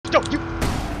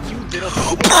I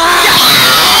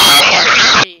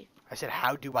said,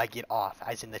 how do I get off?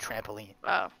 As in the trampoline.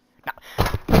 Oh. No.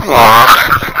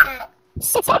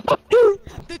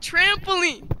 The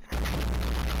trampoline!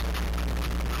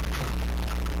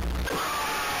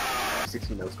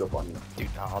 60 no scope on you.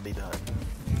 Dude, no, I'll be done.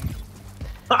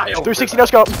 360 no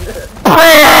scope!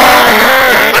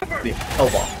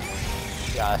 Elbow.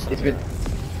 Yeah, that's It's good.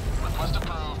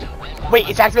 Wait,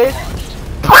 it's activated?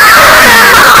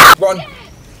 Run!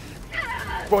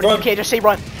 Run, you can't just say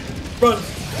run. Run!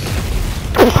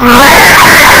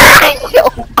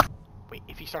 Wait,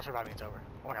 if he starts surviving, it's over.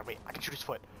 Oh my god, wait, I can shoot his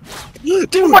foot.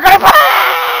 Dude! Oh my god!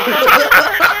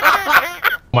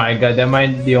 My god, am I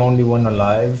the only one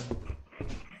alive?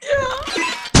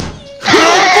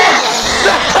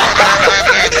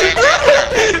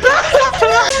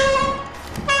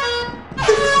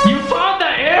 You found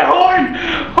the air horn?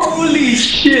 Holy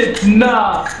shit,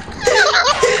 nah!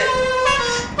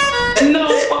 No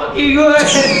fucking way!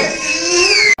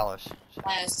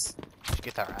 Yes. Just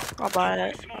get that right. I'll buy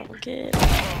it. Okay.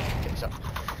 Okay, so.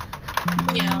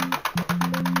 Yeah.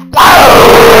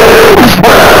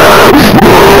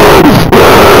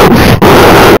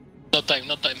 No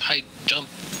time, hide, jump.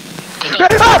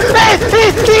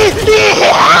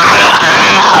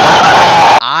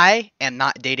 I am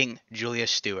not dating Julia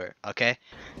Stewart, okay?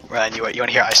 Ryan, you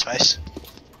wanna hear Ice Spice?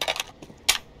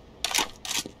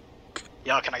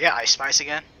 Yo, can I get Ice Spice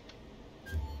again?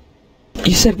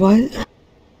 You said what?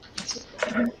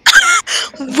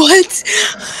 What?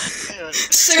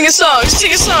 Sing a song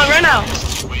right now!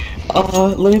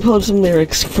 Let me pull up some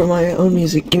lyrics for my own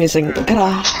music. Give me a second.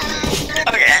 Ta-da.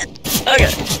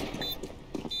 Okay.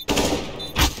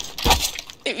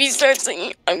 If you start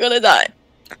singing, I'm gonna die.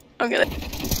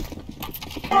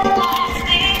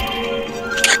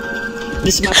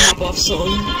 This is my pop-off song.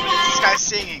 This guy's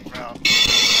singing, bro.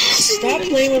 Stop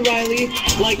playing with Riley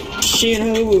like she in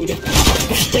her mood.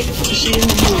 Like she in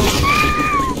her mood.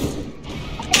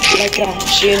 Like that,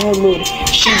 she in her mood.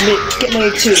 She get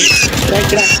money too. Like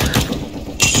that.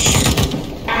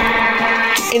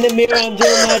 In the mirror, I'm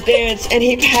doing my dance, and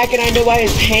he packing, I know why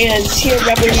his pants. He a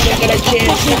rapper, he don't got a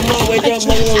chance. I'm on my way down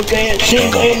my little dance.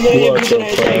 I am million people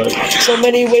that day. So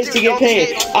many ways to get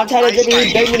paid. I'm tired of living,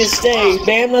 he begged me to stay.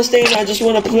 Babe, I'm not staying, I just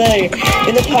wanna play.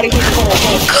 In the party, he's gonna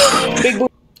hunt. Big boo.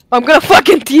 I'm gonna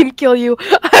fucking team kill you.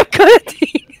 I'm gonna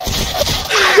team. You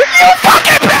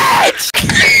fucking bitch!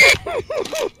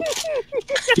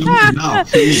 Kill me now,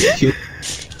 kill me.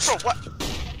 Bro, what?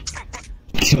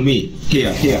 Kill me.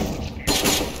 Here.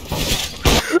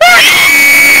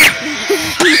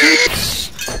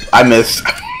 I missed.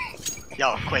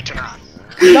 Yo, quit, turn around.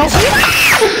 No.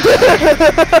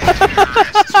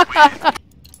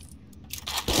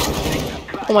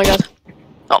 Oh my god.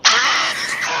 Oh.